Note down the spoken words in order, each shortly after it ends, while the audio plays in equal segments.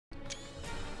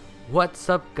What's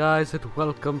up, guys, and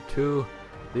welcome to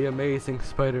the Amazing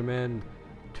Spider-Man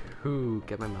 2.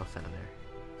 Get my mouse out of there.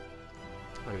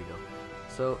 There we go.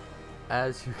 So,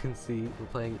 as you can see, we're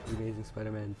playing the Amazing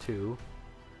Spider-Man 2,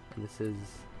 and this is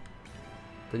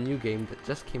the new game that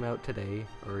just came out today,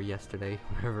 or yesterday,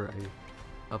 whenever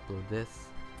I upload this.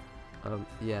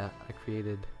 Yeah,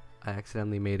 I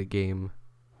accidentally made a game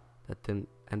that didn't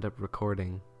end up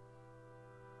recording,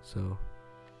 so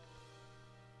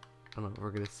I don't know,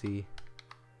 we're gonna see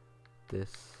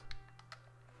this.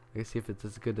 I can see if it's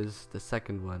as good as the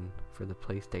second one for the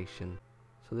PlayStation.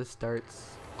 So this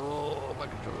starts, oh, my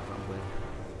controller's rumbling.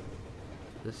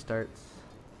 This starts,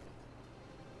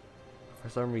 for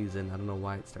some reason, I don't know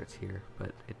why it starts here,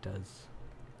 but it does.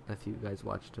 If you guys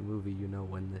watched a movie, you know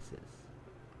when this is.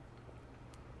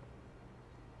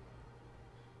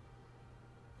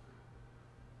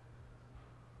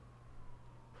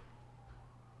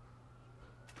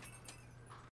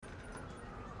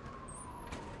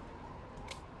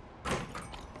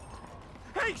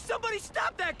 Hey, somebody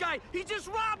stop that guy! He just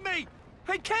robbed me!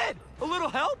 Hey, kid! A little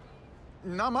help?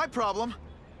 Not my problem.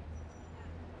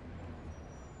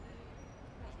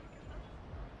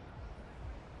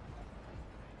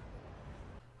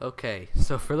 Okay,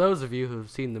 so for those of you who have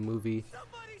seen the movie,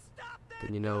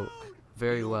 then you know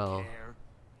very well. Care.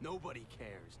 Nobody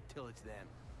cares till it's them.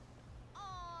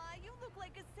 Aw, you look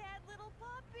like a sad little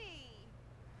puppy.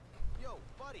 Yo,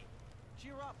 buddy,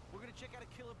 cheer up. We're gonna check out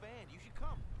a killer band. You should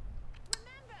come.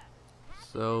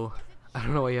 So, I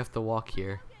don't know why you have to walk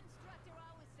here.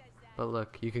 But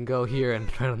look, you can go here and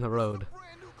right on the road.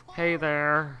 Hey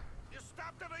there.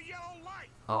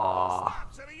 Aww.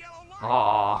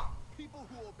 Aww.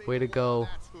 Way to go.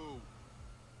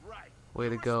 Way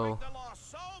to go.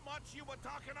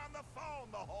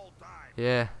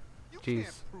 Yeah.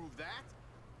 Jeez.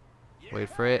 Wait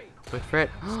for it. Wait for it.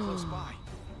 Close by.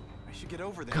 I should get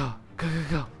over there. Go. Go, go,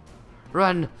 go.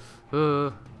 Run.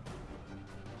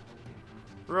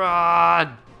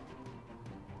 Run.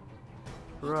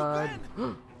 Run.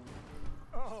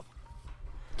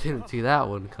 Didn't see that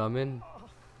one coming.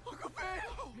 Uncle Ben!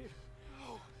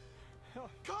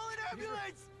 Call an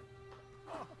ambulance!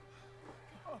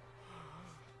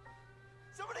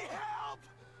 Somebody help!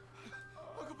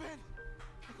 Uncle Ben!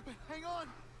 Uncle Ben, hang on!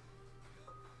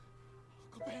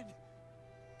 Uncle Ben!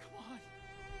 Come on!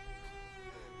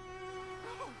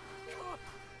 No! Come on!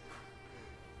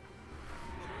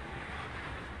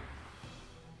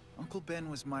 Uncle Ben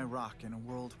was my rock in a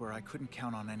world where I couldn't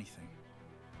count on anything.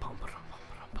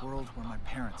 A world where my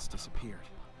parents disappeared.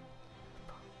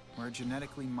 Where a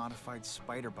genetically modified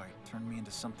spider bite turned me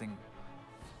into something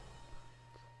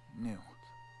new.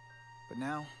 But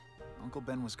now, Uncle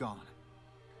Ben was gone.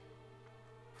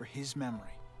 For his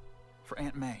memory, for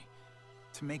Aunt May,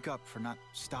 to make up for not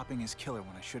stopping his killer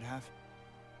when I should have,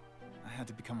 I had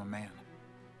to become a man.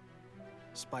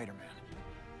 Spider-Man.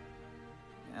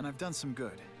 And I've done some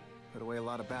good, put away a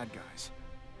lot of bad guys.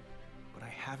 But I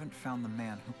haven't found the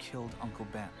man who killed Uncle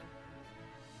Ben.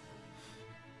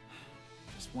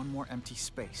 Just one more empty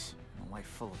space in a life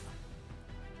full of them.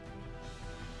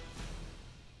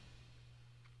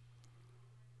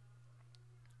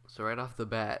 So right off the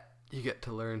bat, you get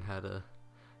to learn how to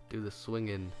do the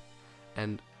swinging.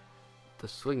 And the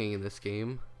swinging in this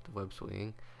game, the web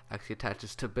swinging, actually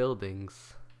attaches to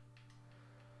buildings.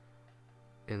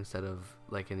 Instead of,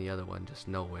 like in the other one, just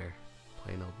nowhere.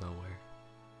 Plain old nowhere.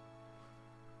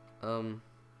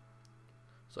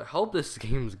 So I hope this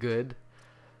game's good.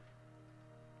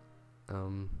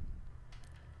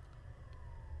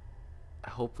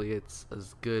 Hopefully it's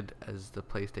as good as the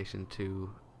PlayStation 2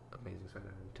 Amazing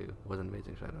Spider-Man 2. It wasn't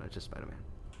Amazing Spider-Man, it's just Spider-Man.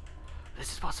 This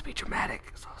is supposed to be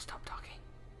dramatic, so I'll stop talking.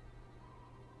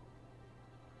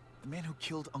 The man who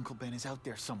killed Uncle Ben is out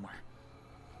there somewhere.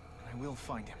 And I will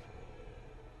find him.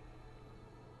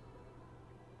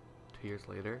 2 years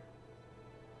later.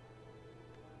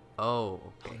 Oh,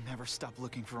 okay. I'll never stop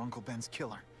looking for Uncle Ben's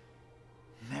killer.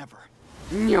 Never.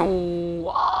 No!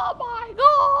 Oh my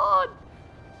god!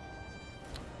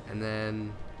 And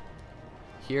then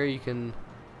here you can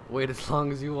wait as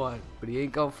long as you want, but he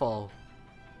ain't gonna fall.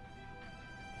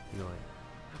 You know what?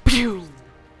 Pew!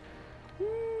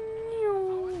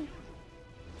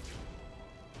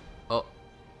 Oh.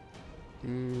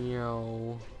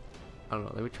 No. I don't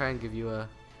know. Let me try and give you a.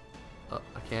 Oh,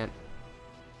 I can't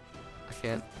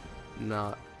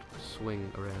not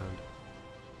swing around.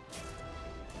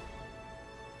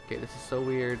 Okay, this is so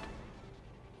weird.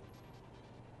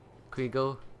 Can we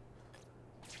go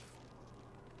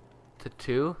to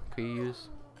 2? Can we use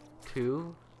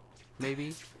 2?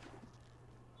 Maybe?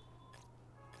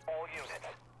 All units.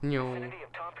 No. Vicinity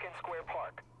of Tompkins Square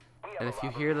Park. And if you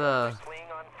hear the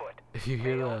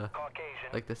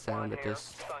like the sound that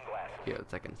just here a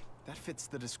second. That fits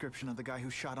the description of the guy who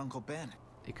shot Uncle Ben.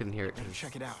 You couldn't hear it. Better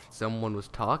check it out. Someone was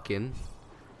talking.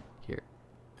 Here.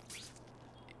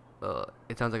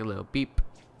 It sounds like a little beep.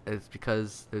 It's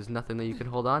because there's nothing that you can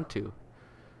hold on to.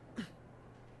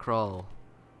 Crawl.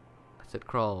 I said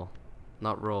crawl,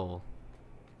 not roll.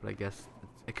 But I guess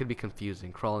it could be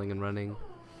confusing. Crawling and running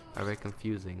are very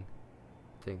confusing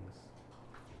things.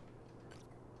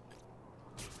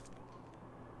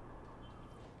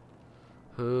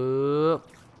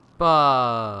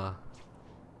 Hoopa!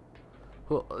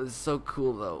 Oh, it's so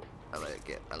cool though. I like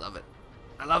it. I love it.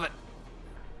 I love it.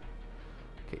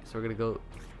 Okay, so we're gonna go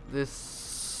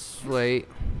this way.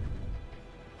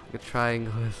 We're gonna try and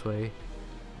go this way.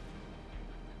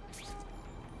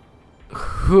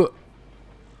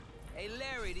 Hey,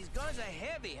 Larry, these guns are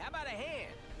heavy. How about a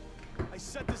hand? I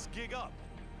set this gig up.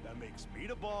 That makes me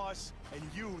the boss and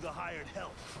you the hired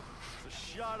help. So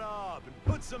shut up and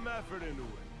put some effort into it.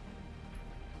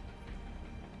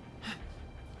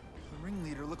 The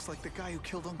ringleader looks like the guy who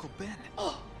killed Uncle Ben.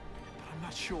 But I'm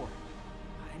not sure.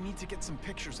 I need to get some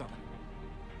pictures of him.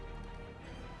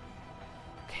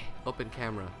 Okay, open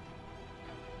camera.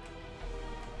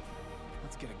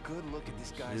 Let's get a good look at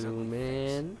this guy's Zoom ugly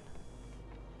face. in.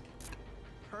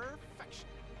 Perfection.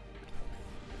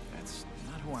 That's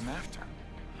not who I'm after.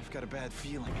 I've got a bad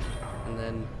feeling. And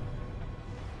then,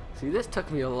 see, this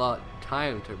took me a lot of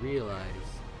time to realize.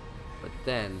 But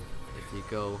then, if you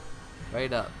go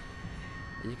right up,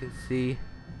 you can see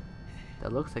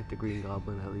that looks like the Green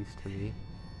Goblin, at least to me.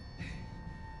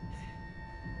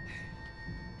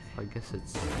 I guess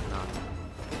it's not.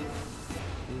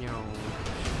 No.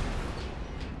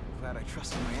 Glad I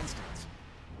trusted my instincts.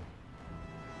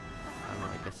 I don't know,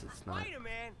 I guess it's not.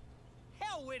 Spider-Man?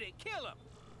 Hell with it. Kill him.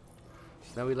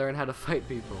 So now we learn how to fight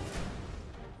people.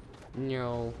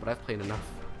 No, but I've played enough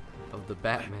of the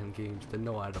Batman games to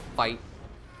know how to fight.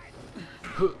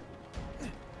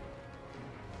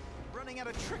 Running out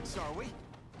of tricks, are we?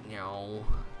 No.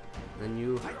 Then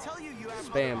you I tell you, you have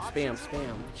spam, other spam, options.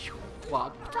 spam.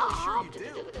 Whop. I'm sure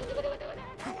you do.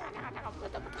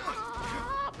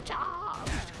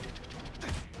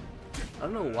 I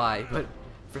don't know why, but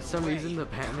for some reason the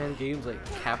Batman games like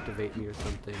captivate me or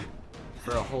something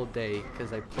for a whole day,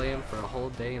 because I play them for a whole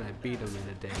day and I beat them in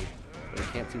a day. But I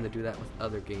can't seem to do that with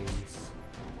other games.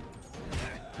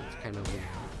 It's kind of weird.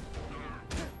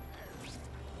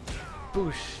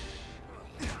 Boosh.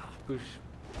 Boosh.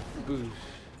 Boosh.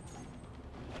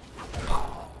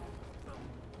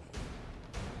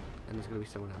 And there's gonna be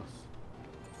someone else.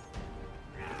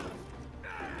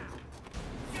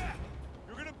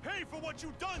 You're gonna pay for what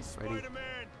you've done,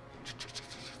 Spider-Man!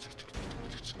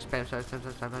 Spam, spam, spam,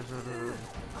 spam, spam, spam.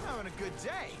 I'm having a good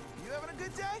day. You having a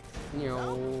good day?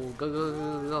 Yo, go, go,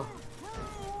 go, go, go.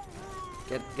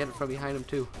 Get it from behind him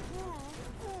too.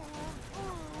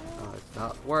 Oh, it's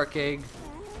not working.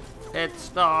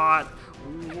 It's not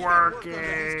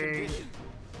working.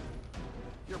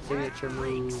 Signature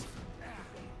move.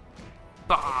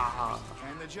 Bah!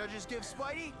 And the judges give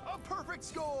Spidey a perfect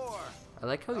score. I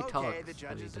like how he Okay, talks the when he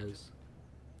judges are does.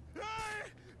 Hey,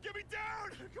 get me down!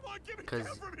 Come on, get me Because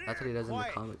down from here! that's what he does in the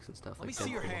Quiet. comics and stuff. Let Like me see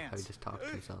your Deadpool, how he hands. just talks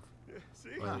to himself. See?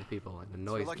 Or other people and It's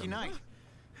annoys your lucky them. night.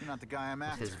 You're not the guy I'm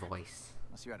It's after. his voice.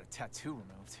 Unless you had a tattoo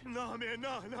removed. No, man,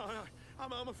 no.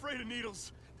 I'm afraid of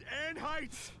needles. And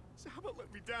heights. So how about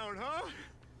let me down, huh?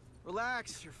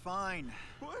 Relax, you're fine.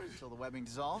 What? Until the webbing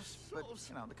dissolves. But, Dissolves?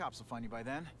 you know, the cops will find you by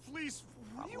then. Please,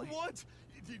 what do you Probably. want?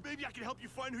 Maybe I can help you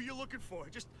find who you're looking for.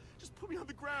 Just put me on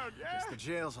the ground, yeah? Guess the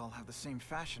jails all have the same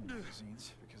fashion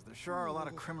magazines. Because there sure are a lot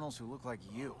of criminals who look like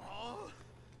you.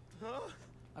 Huh?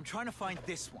 I'm trying to find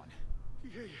this one.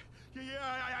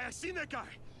 Yeah, I seen that guy.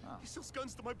 Oh. He sells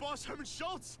guns to my boss, Herman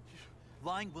Schultz.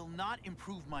 Lying will not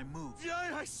improve my moves.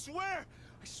 Yeah, I swear.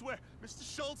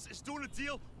 Mr. Schultz is doing a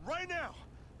deal right now.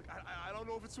 Look, I don't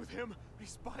know if it's with him, but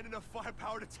he's buying enough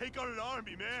firepower to take on an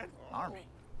army, man. Army?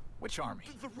 Which army?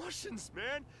 The Russians,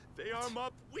 man. They arm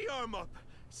up, we arm up.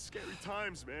 Scary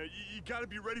times, man. You gotta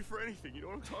be ready for anything. You know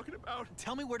what I'm talking about?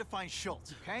 Tell me where to find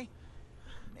Schultz, okay?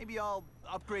 Maybe I'll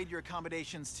upgrade your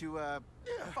accommodations to a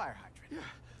fire hydrant. Yeah.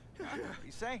 What do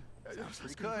you say? Yeah, Sounds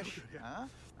sounds pretty good, cush. good, yeah.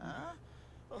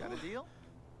 Huh? Got a deal?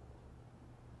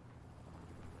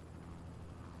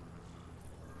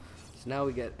 So now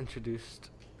we get introduced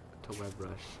to Web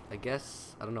Rush. I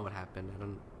guess, I don't know what happened. I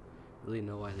don't really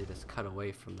know why they just cut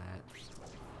away from that.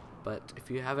 But if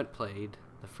you haven't played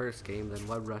the first game, then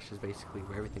Web Rush is basically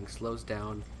where everything slows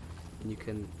down and you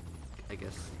can, I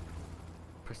guess,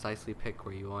 precisely pick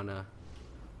where you want to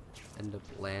end up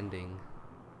landing.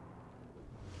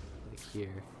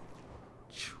 here.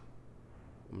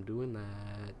 I'm doing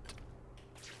that.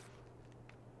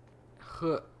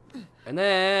 Huh. And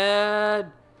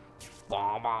then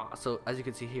so as you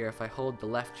can see here, if I hold the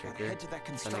left trigger, Head to that then I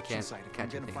construction can't site if catch I'm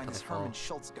gonna anything find until this I fall. Herman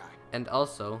Schultz guy. And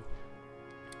also,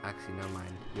 actually, never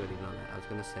mind. You already know that. I was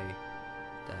gonna say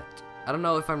that I don't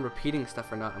know if I'm repeating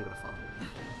stuff or not. I'm gonna fall.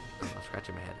 Oh, I'm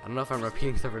scratching my head. I don't know if I'm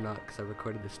repeating stuff or not because I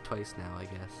recorded this twice now, I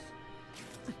guess.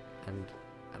 And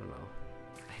I don't know.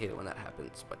 I hate it when that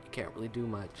happens, but you can't really do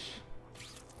much.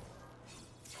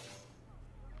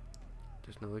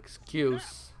 There's no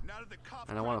excuse. Now that the cops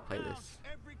And I want to crack play down, this,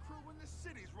 every crew in the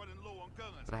city's running low on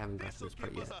guns. but I haven't got to This'll this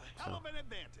part give yet. us a hell So of an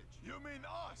advantage. You mean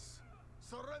us?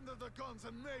 Surrender the guns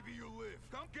and maybe you live.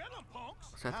 Come get them, punks.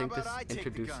 So I How think about this I take the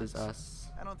introduces guns? us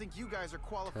I don't think you guys are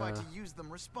qualified to to use them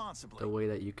responsibly. the way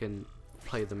that you can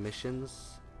play the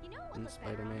missions You know what in looked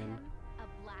better on Spider-Man. him?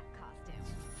 A black costume.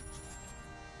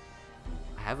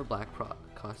 I have a black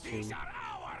costume These are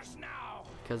ours now.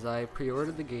 because I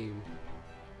pre-ordered the game.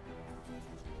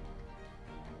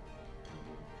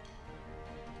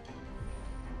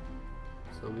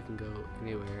 So we can go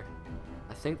anywhere.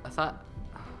 I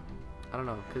don't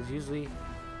know, because usually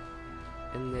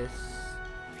in this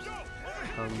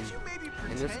Could you maybe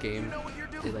in this pretend you game know what you're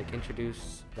they doing? like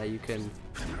introduce that you can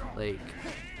like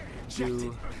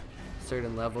do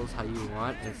certain levels how you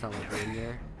want, and it's not like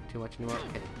linear too much anymore.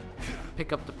 Okay,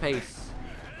 pick up the pace.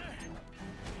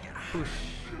 Boosh,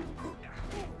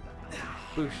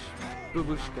 boosh,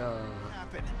 boobushka.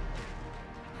 Happen.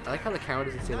 I like how the camera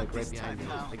doesn't say Not like right this behind time,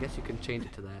 me. pal. I guess you can change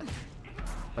it to that.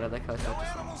 But I like how it's not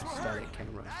just a static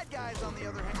camera. Bad guys, on the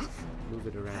other hand. Move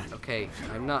it around. Okay,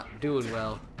 I'm not doing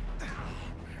well. To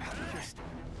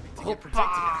get protected.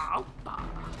 Hoppa, hoppa.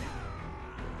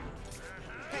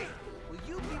 Hey, will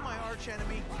you be my arch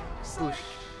enemy? Boosh.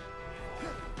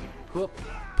 Whoop,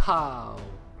 pow.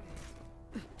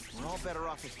 We're all better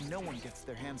off if no one gets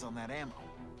their hands on that ammo.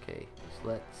 Okay, so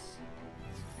let's.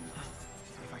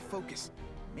 If I focus,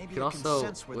 maybe You I can can also,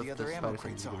 sense where with the the other ammo spider sense,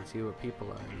 crates you are. can see where people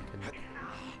are. And you can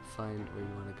find where you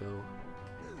want to go.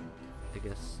 I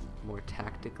guess more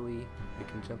tactically, you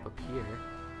can jump up here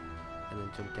and then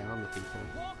jump down the people.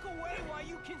 Walk away while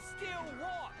you can still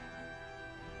walk.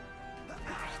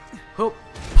 Hoop,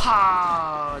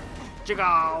 pa,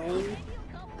 jiggle.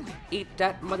 Eat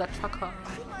that mother trucker.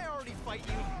 Didn't I already fight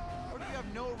you? Or do you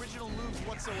have no original moves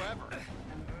whatsoever?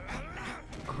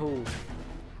 Oh,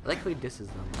 I like how he disses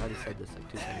them. I already said this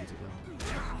like 2 seconds ago.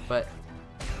 But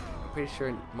I'm pretty sure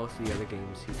in most of the other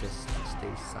games he just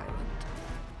stays silent.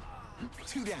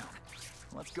 2 down.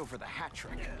 Let's go for the hat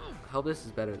trick. I hope this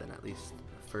is better than at least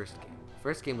the first game. The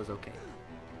first game was okay,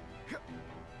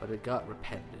 but it got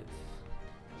repetitive.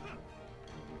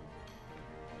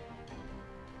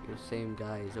 Your same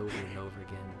guys over and over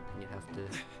again, and you have to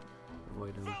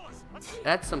avoid them. It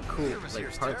had some cool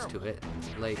like parts to it,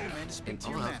 like in,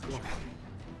 oh, that's cool.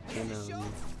 In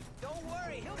Don't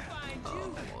worry, he'll find you.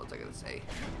 what was I gonna say?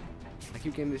 I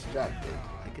keep getting distracted.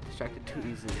 I get distracted too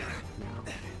easily now.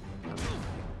 I don't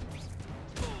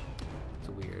know. It's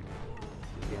weird.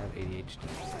 Maybe I have ADHD. I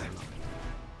don't know.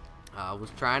 I was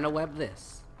trying to web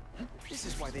this. This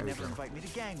is why they There we never go. invite me to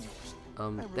gang wars. They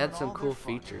ruin had some all cool their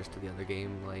fun. features to the other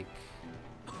game, like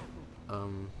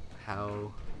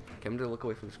how. Okay, I'm gonna look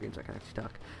away from the screen so I can actually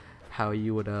talk. How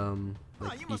you would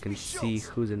like you you must can be see Schultz.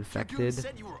 who's Your goon infected,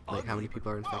 said you were like how ugly, many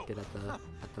people are but- infected at the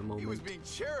He was moment. being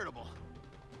charitable.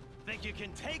 Think you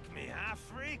can take me, huh,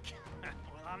 freak? Well,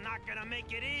 I'm not gonna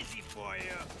make it easy for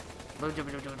you.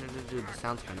 The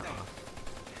sound's kind of off,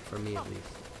 for me at least.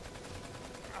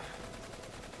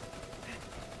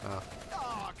 Oh,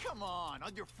 Oh, come on. All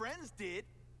your friends did.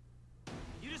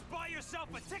 You just bought yourself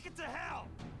a ticket to hell.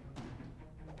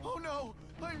 Oh no,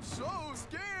 I'm so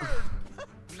scared.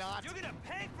 Not. You're gonna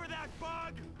pay for that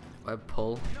bug. web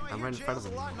pull. You know, I I'm hear right in front of jail's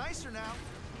them. a lot nicer now.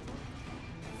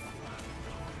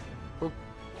 Oh,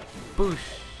 boosh.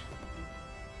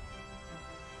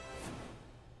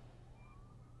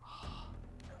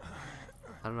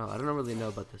 I don't know. I don't really know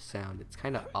about the sound. It's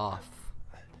kind of off.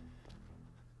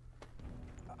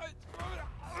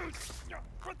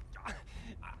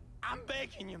 I'm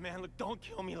begging you, man. Look, don't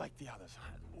kill me like the others.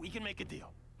 We can make a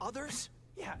deal. Others?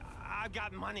 Yeah, I've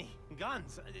got money,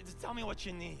 guns. Just tell me what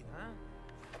you need, huh?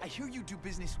 I hear you do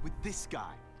business with this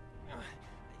guy.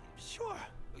 Sure.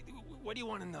 What do you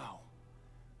want to know?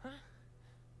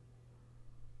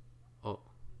 Oh.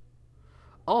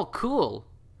 Oh, cool.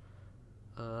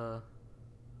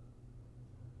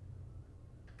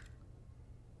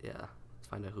 Yeah. Let's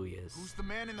find out who he is. Who's the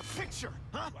man in the picture?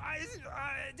 Huh?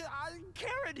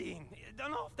 Carradine.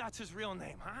 Don't know if that's his real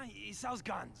name, huh? He sells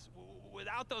guns.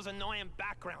 without those annoying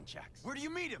background checks. Where do you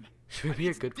meet him? Should we be a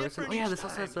It's good person? different Oh yeah, each this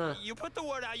also time. has a You put the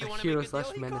word out you want to hero make a deal,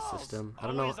 slash he menace calls. system. I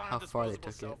don't know Always on a how far they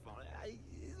disposable took it. cell phone.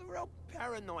 He's a real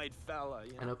paranoid fella,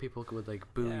 you know. I know people would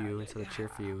like boo Yeah, you yeah, instead of cheer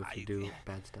for you if you do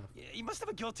bad stuff. Yeah, you must have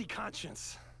a guilty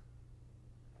conscience.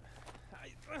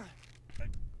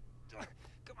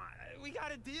 Come on, we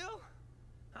got a deal?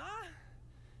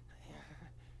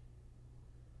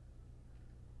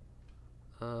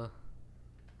 Huh?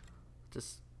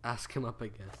 Just ask him up, I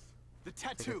guess. The It's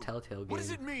like tattoo. a telltale game. What does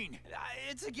it mean?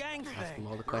 It's a gang thing. Ask him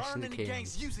all the There questions aren't you any can.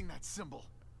 gangs using that symbol.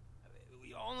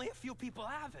 Only a few people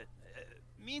have it.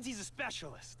 Means he's a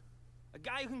specialist. A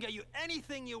guy who can get you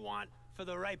anything you want for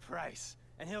the right price.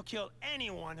 And he'll kill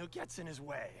anyone who gets in his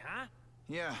way, huh?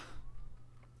 Yeah.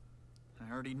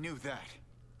 I already knew that.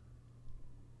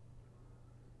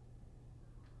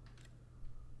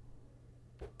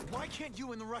 Why can't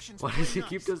you and the Russians Why play does he nice?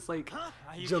 keep just like Huh?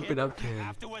 Are you jumping kidding? up to him?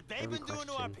 After what they've every been doing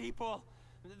to our question? people,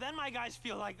 then my guys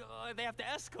feel like they have to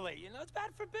escalate. You know, it's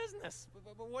bad for business.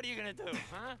 But what are you gonna do,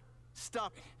 huh?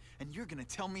 Stop it, and you're gonna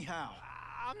tell me how.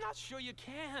 I'm not sure you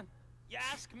can. You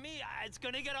ask me, it's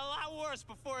gonna get a lot worse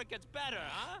before it gets better,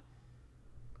 huh?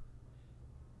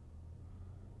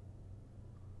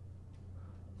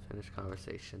 Finish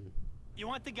conversation. You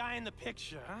want the guy in the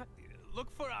picture, huh? Look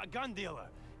for a gun dealer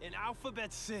in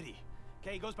Alphabet City.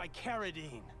 Okay, he goes by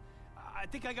Carradine. I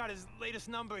think I got his latest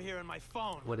number here in my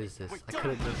phone. What is this? Wait, I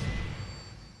could have just.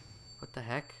 What the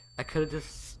heck? I could have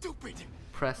just Stupid!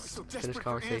 pressed So finish desperate for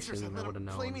conversation answers, and I let would have him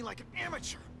play me known. like an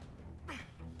amateur.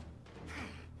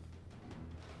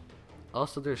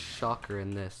 Also, there's Shocker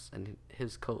in this, and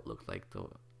his coat looked like the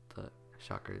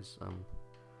Shocker's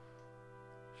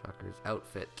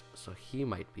outfit, so he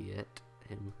might be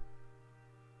him.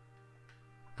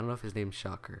 I don't know if his name's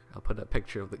Shocker. I'll put a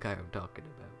picture of the guy I'm talking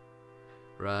about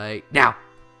right now.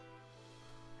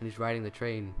 And he's riding the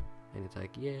train, and it's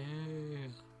like, yeah,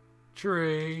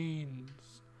 trains.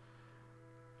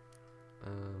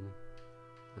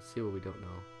 Let's see what we don't know.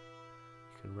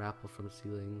 You can rappel from a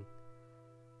ceiling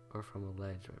or from a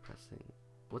ledge by pressing.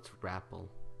 What's rappel?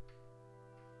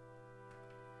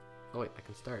 Oh wait, I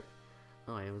can start.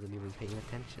 Oh, I wasn't even paying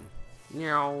attention.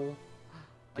 Meow. To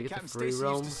Like get Captain the free Stacy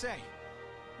roam. used to say,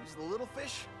 use the little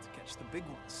fish to catch the big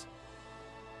ones.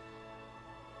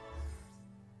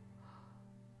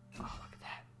 Oh, look at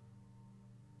that.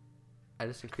 I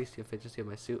just increased the efficiency of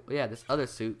my suit. Oh yeah, there's other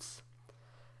suits.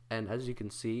 And as you can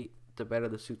see, the better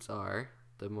the suits are,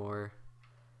 the more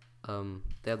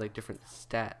they have like different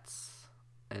stats.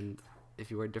 And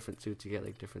if you wear different suits, you get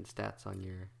like different stats on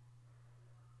your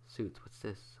suits. What's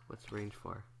this? What's range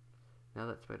for? Now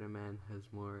that Spider-Man has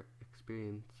more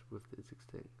experience with his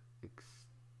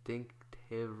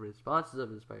instinctive responses of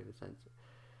his spider sense,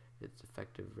 its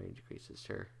effective range increases.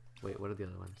 Sure. Wait, what are the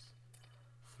other ones?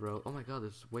 Throw. Oh my god,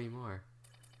 there's way more.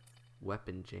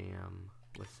 Weapon jam.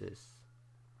 What's this?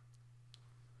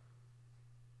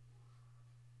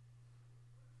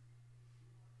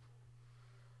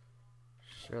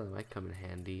 Sure, that might come in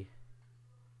handy.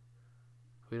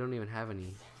 We don't even have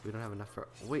any. We don't have enough for.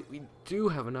 Wait, we do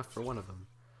have enough for one of them.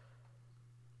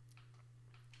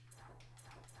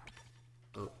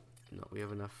 Oh, no, we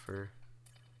have enough for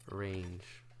range,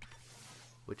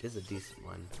 which is a decent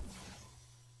one.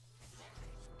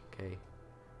 Okay.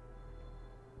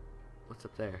 What's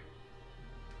up there?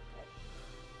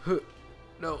 Huh.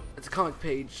 No, it's a comic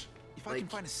page. If I can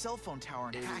find a cell phone tower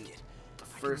and in hack it, the I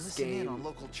can first listen in game on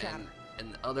local chatter.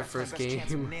 and the other That's my first best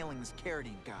chance of game. nailing this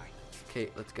Carradine guy. Okay,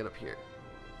 let's get up here.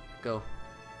 Go.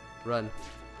 Run.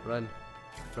 Run.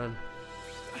 Run.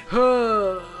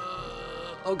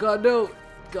 Oh god, no!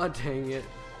 God dang it.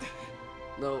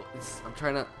 No, I'm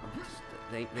trying to...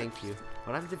 Thank you.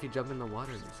 What happens if you jump in the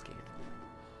water in this game?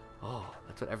 Oh,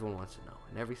 that's what everyone wants to know.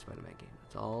 In every Spider-Man game.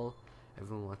 That's all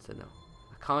everyone wants to know.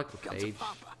 A comic book page.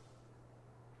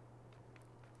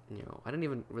 You know, I didn't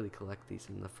even really collect these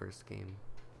in the first game.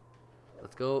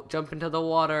 Let's go jump into the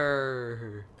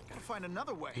water. Gotta find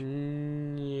another way.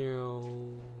 No.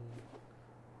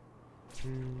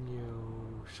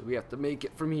 Should we have to make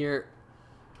it from here?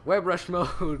 Web rush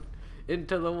mode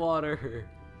into the water.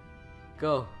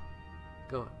 Go.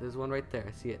 Go. There's one right there.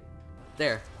 I see it.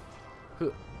 There.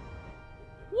 Woo!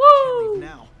 Can't leave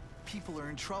now. People are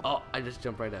in trouble. Oh, I just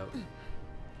jumped right out.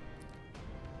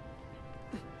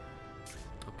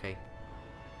 Okay.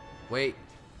 Wait.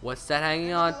 What's that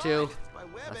hanging on to? My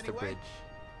web, That's the anyway. bridge.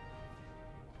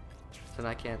 So now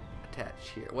I can't attach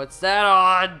here. What's that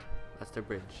on? That's the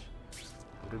bridge.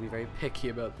 I'm gonna be very picky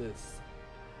about this.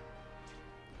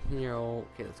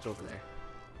 Okay, let's go over there.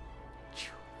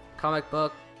 Comic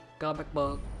book, comic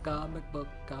book, comic book,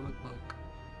 comic book,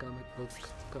 comic book,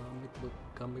 comic book,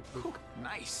 comic book.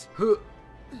 Nice. Huh.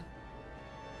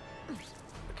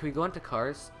 Can we go into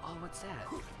cars? Oh, what's that?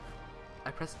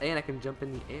 I press A and I can jump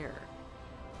in the air.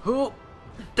 Huh.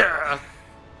 Duh.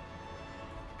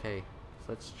 Okay, so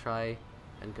let's try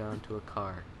and go into a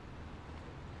car.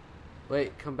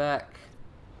 Wait, come back.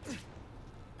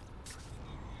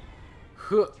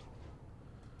 Huh.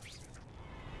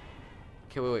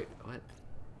 Okay, wait, what?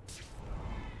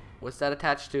 What's that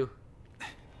attached to?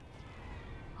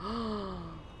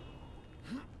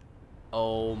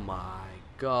 Oh my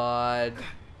god.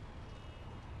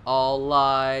 All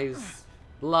lies.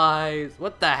 Lies.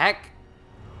 What the heck?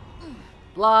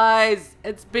 Lies.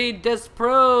 It's been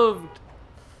disproved.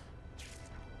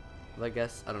 Well, I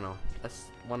guess, I don't know. That's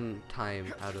one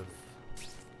time out of,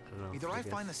 I don't know. Either I guess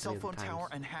find the cell any of phone times. tower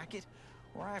and hack it,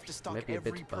 or I have to stalk Might be a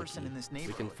every bit person buggy. in this We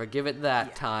neighborhood. can forgive it that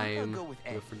Yeah, time. I'll go with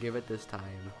A. We'll forgive it this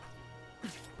time.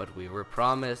 But we were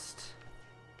promised.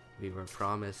 We were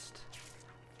promised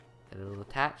that it'll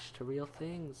attach to real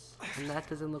things. And that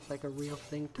doesn't look like a real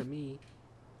thing to me.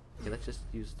 Okay, let's just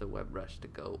use the web rush to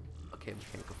go. Okay, we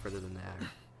can't go further than that.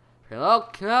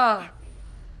 Okay.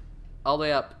 All the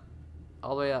way up.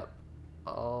 All the way up.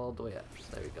 All the way up.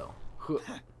 There we go.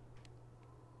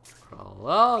 Crawl.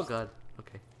 Oh god.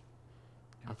 Okay.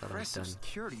 I thought I was Impressive done.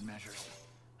 security measures.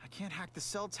 I can't hack the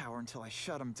cell tower until I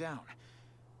shut them down.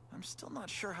 I'm still not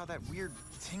sure how that weird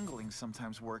tingling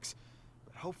sometimes works,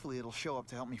 but hopefully it'll show up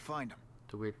to help me find him.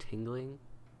 The weird tingling?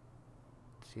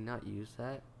 Does he not use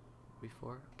that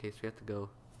before? Okay, so we have to go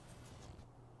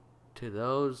to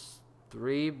those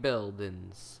 3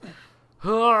 buildings.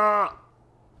 Go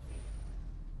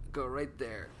right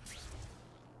there.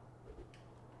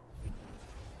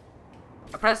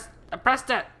 I pressed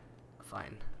it!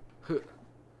 Fine.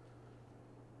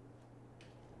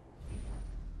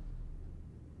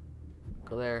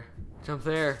 Go there. Jump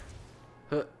there.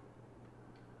 What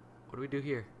do we do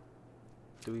here?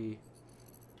 Do we...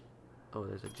 Oh,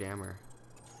 there's a jammer.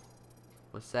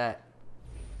 What's that?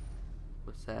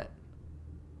 What's that?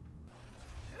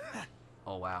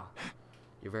 Oh, wow.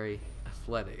 You're very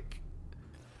athletic.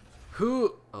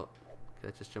 Who? Oh, okay,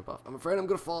 let's just jump off. I'm afraid I'm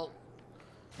gonna fall.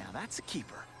 Now that's a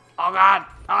keeper. Oh, God.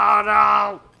 Oh,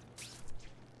 no.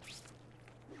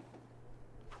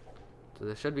 So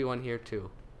there should be one here, too.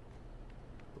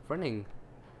 Running.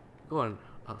 Going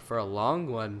for a long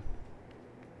one.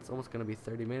 It's almost gonna be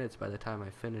 30 minutes by the time I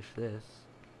finish this.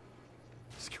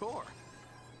 Score.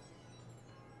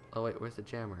 Oh wait, where's the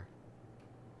jammer?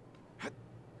 Is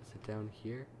it down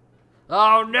here?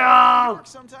 Oh no!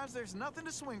 Sometimes there's nothing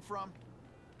to swing from.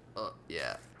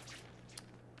 Yeah.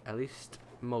 At least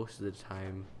most of the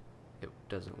time it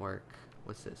doesn't work.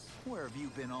 What's this? Where have you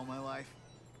been all my life?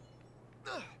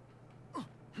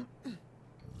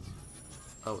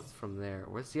 Oh, it's from there.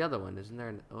 Where's the other one? Isn't there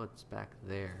an... Oh, it's back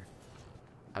there.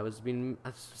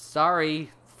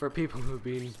 Sorry for people who've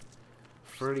been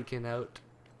freaking out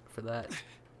for that.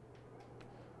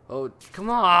 Oh, come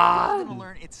You're gonna on!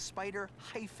 learn it's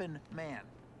Spider-Man.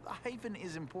 The hyphen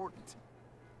is important.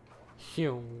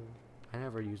 Phew. I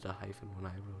never used a hyphen when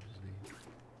I wrote his name.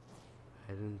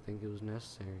 I didn't think it was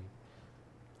necessary.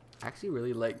 I actually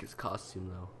really like his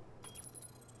costume though.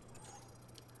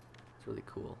 It's really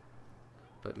cool.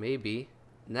 But maybe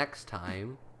next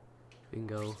time we can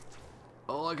go...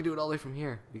 Oh, I can do it all the way from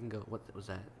here. We can go... What was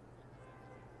that?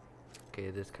 Okay,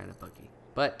 it is kind of buggy.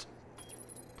 But,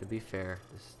 to be fair,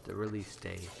 this is the release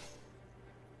day.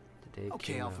 The day it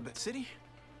Okay, came out. Alphabet City,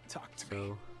 talk to me.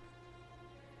 So,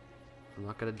 I'm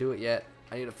not gonna do it yet.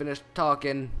 I need to finish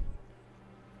talking.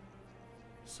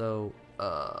 So, I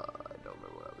don't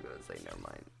remember what I was gonna say. Never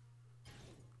mind.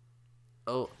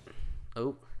 Oh.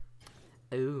 Oh.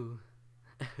 Ooh.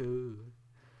 Ooh.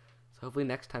 So hopefully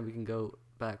next time we can go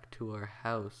back to our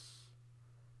house.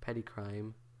 Petty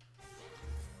crime.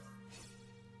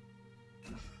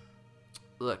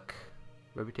 Look.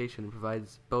 Reputation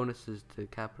provides bonuses to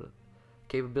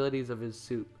capabilities of his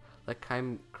suit. Let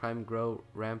crime grow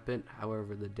rampant.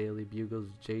 However, the Daily Bugle's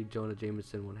J. Jonah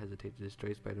Jameson won't hesitate to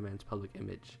destroy Spider-Man's public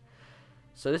image.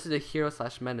 So this is a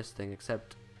hero/menace thing,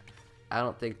 except I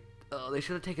don't think... Oh, they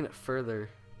should have taken it further.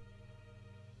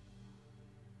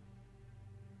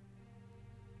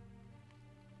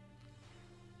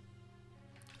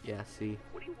 Yeah, see.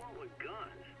 What do you want with guns?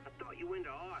 I thought you were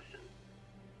into arson.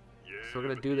 So we're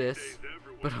gonna do this,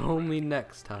 but only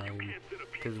next time,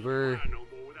 because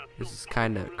this is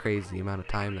kind of crazy amount of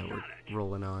time that we're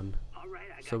rolling on.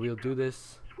 So we'll do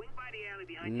this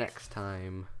next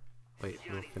time. Wait,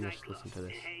 we'll finish listening to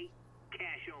this.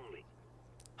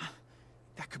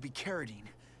 That could be Carradine.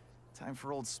 Time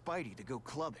for old Spidey to go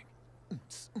clubbing.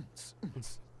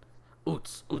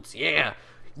 Oots, oots, yeah!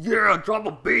 Yeah, drop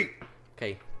a beat!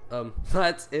 Okay,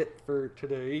 that's it for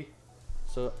today.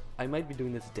 So, I might be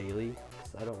doing this daily,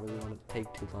 because I don't really want to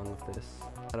take too long with this.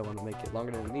 I don't want to make it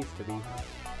longer than it needs to be.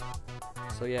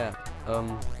 So yeah,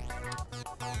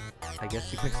 I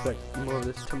guess you can expect more of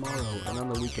this tomorrow, and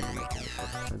on the weekend I might do this,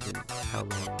 depending on how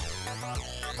long it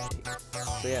takes.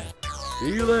 So yeah,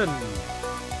 see you then!